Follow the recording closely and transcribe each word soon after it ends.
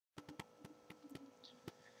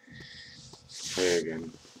Hey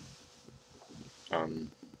again. Um,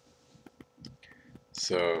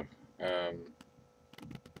 so, um,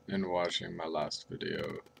 in watching my last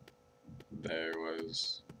video, there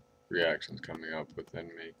was reactions coming up within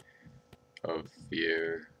me of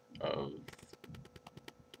fear, of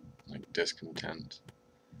discontent,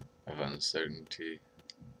 of uncertainty,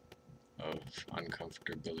 of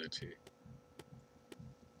uncomfortability.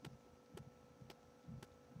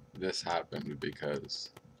 This happened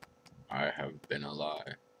because I have been a lie.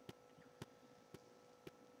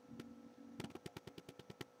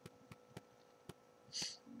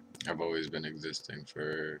 I've always been existing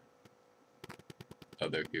for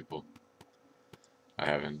other people. I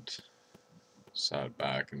haven't sat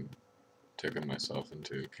back and taken myself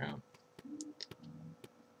into account.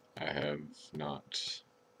 I have not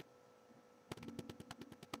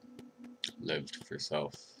lived for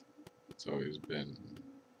self. It's always been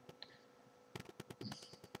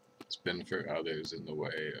for others in the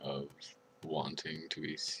way of wanting to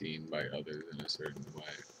be seen by others in a certain way.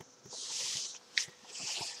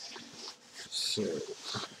 So,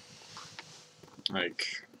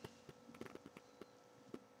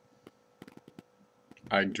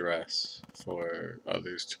 I dress for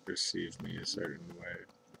others to perceive me a certain way.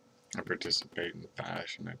 I participate in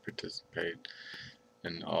fashion, I participate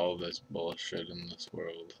in all this bullshit in this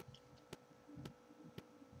world.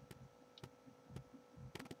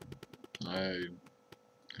 I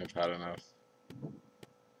have had enough.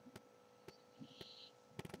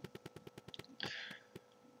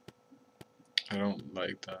 I don't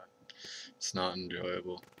like that. It's not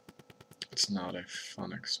enjoyable. It's not a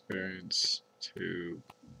fun experience to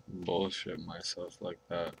bullshit myself like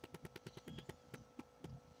that.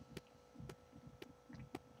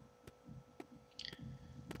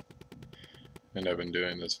 And I've been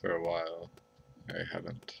doing this for a while. I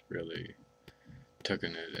haven't really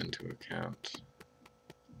taken it into account.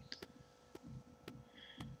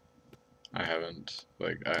 I haven't,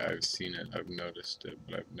 I've seen it, I've noticed it,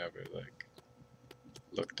 but I've never,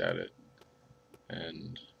 looked at it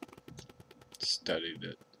and studied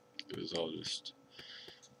it. It was all just,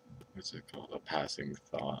 what's it called, a passing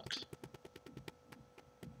thought.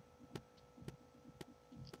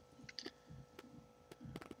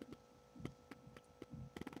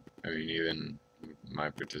 I mean, even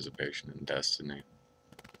my participation in Destiny,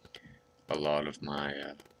 a lot of my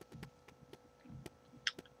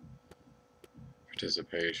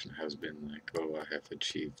participation has been like, oh, I have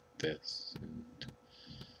achieved this, and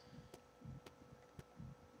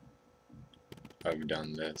I've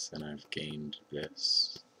done this, and I've gained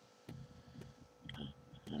this.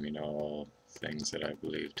 I mean, all things that I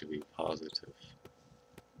believe to be positive,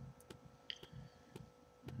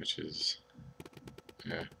 which is,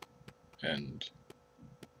 yeah, and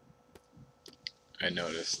I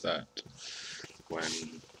noticed that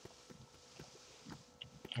when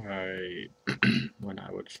I when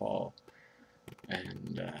I would fall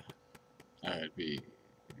and I'd be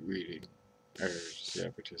reading or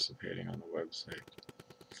participating on the website,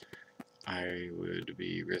 I would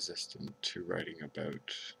be resistant to writing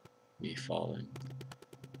about me falling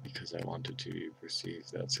because I wanted to be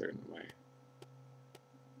perceived that certain way.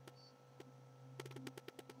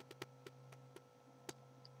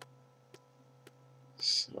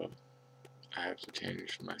 So I have to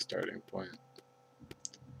change my starting point,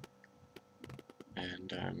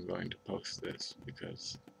 and I'm going to post this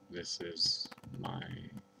because this is my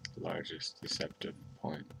largest deceptive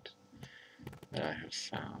point that I have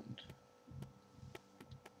found.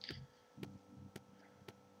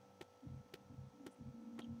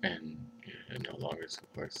 And it no longer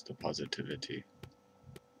supports the positivity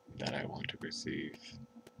that I want to perceive.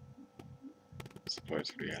 It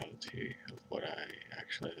supports reality of what I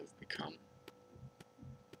actually have become.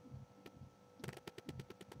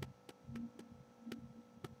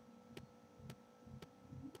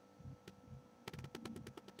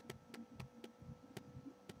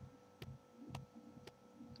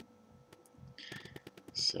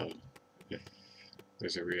 So, if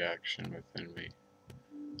there's a reaction within me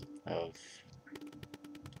of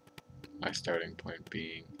my starting point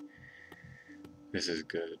being, this is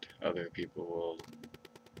good, other people will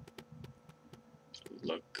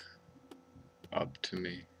look up to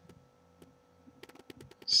me,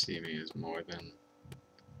 see me as more than,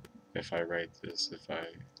 if I write this, if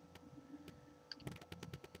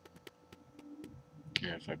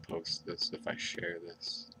I post this, if I share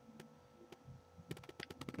this,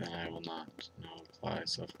 then I will not apply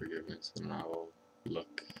self-forgiveness, and I will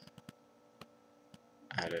look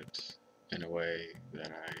at it in a way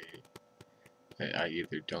that I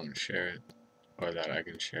either don't share it, or that I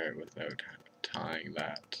can share it without tying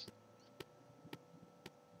that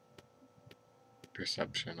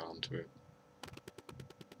perception onto it.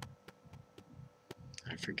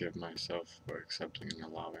 I forgive myself for accepting and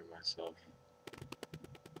allowing myself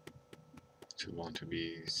to want to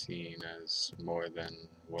be seen as more than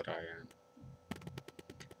what I am.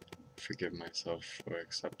 Forgive myself for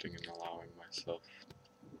accepting and allowing myself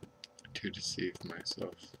to deceive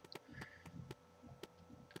myself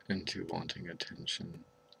into wanting attention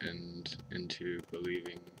and into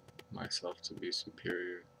believing myself to be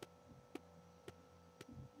superior.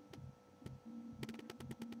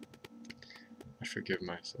 I forgive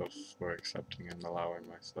myself for accepting and allowing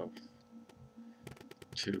myself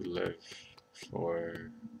to live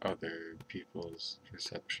for other people's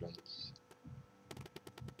perceptions.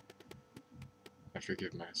 I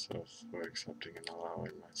forgive myself for accepting and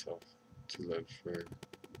allowing myself to live for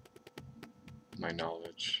my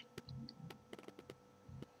knowledge.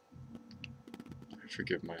 I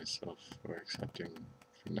forgive myself for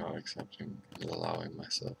not accepting and allowing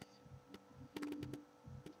myself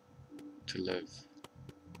to live.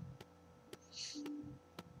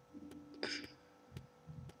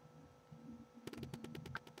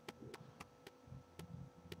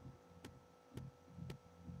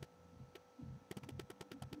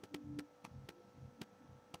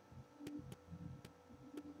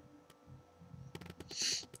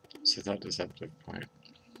 So that deceptive point,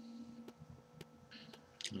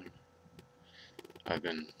 I've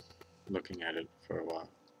been looking at it for a while,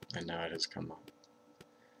 and now it has come up.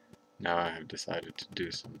 Now I have decided to do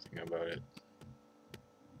something about it.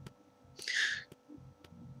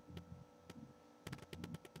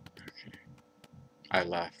 Okay. I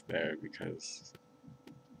laughed there because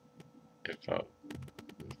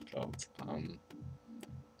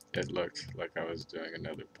it looked like I was doing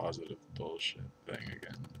another positive bullshit thing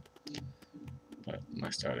again. But my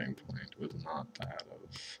starting point was not that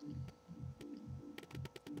of,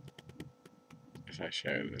 if I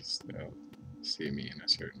share this, they'll see me in a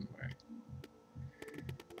certain way.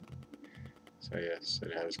 So yes,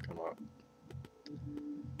 it has come up.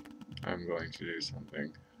 I'm going to do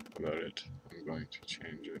something about it. I'm going to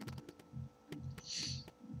change it.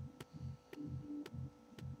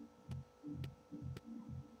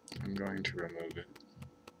 I'm going to remove it.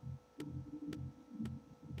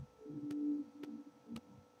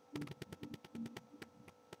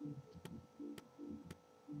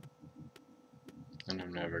 And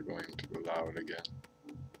I'm never going to allow it again.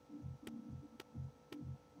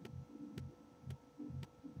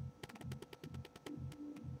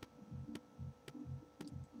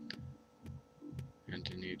 And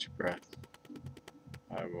in each breath,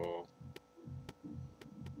 I will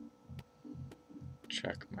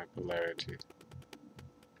check my polarity,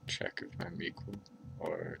 check if I'm equal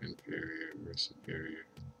or inferior or superior.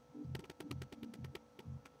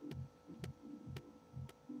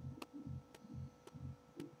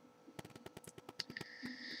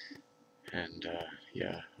 And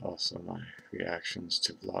yeah, also my reactions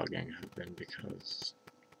to vlogging have been because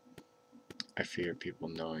I fear people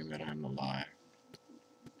knowing that I'm alive.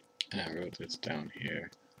 And I wrote this down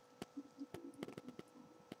here.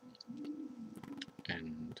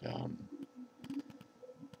 And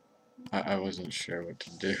I wasn't sure what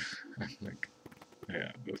to do. Like,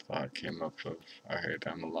 yeah, the thought came up of, alright,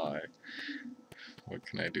 I'm alive. What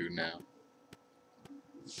can I do now?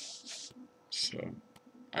 So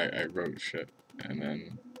I wrote shit, and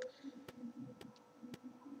then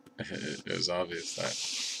it was obvious that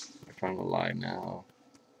if I'm alive now,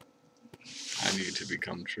 I need to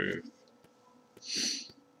become truth.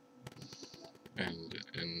 And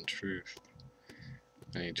in truth,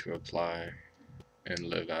 I need to apply and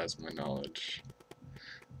live as my knowledge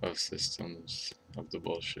of systems, of the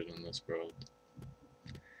bullshit in this world,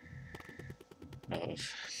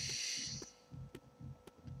 of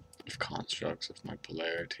constructs, of my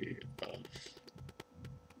polarity, of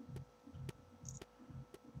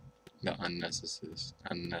the unnecessities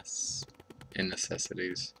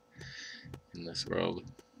in this world,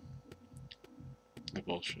 the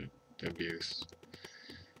bullshit, the abuse,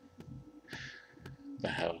 the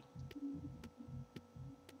hell,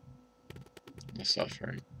 the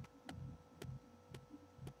suffering.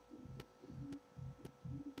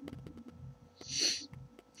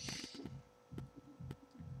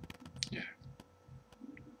 Yeah.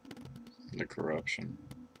 The corruption.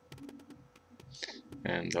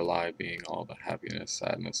 And the lie being all the happiness,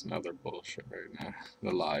 sadness, and other bullshit right now.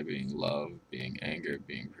 The lie being love, being anger,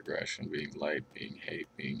 being progression, being light, being hate,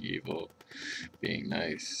 being evil, being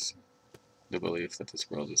nice. The belief that this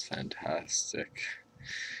world is fantastic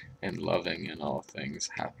and loving and all things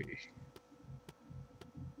happy.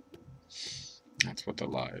 That's what the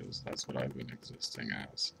lie is. That's what I've been existing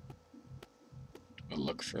as. the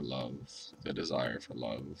look for love, the desire for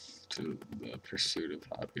love, to the pursuit of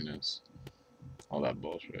happiness, all that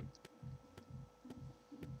bullshit.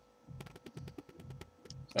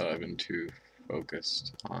 That I've been too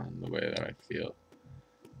focused on the way that I feel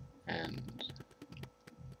and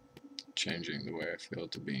changing the way I feel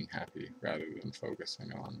to being happy rather than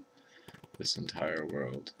focusing on this entire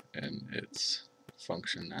world and its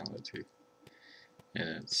functionality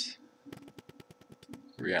and its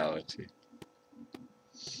reality.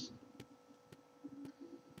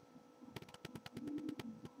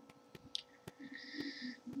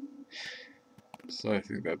 So I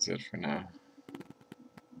think that's it for now.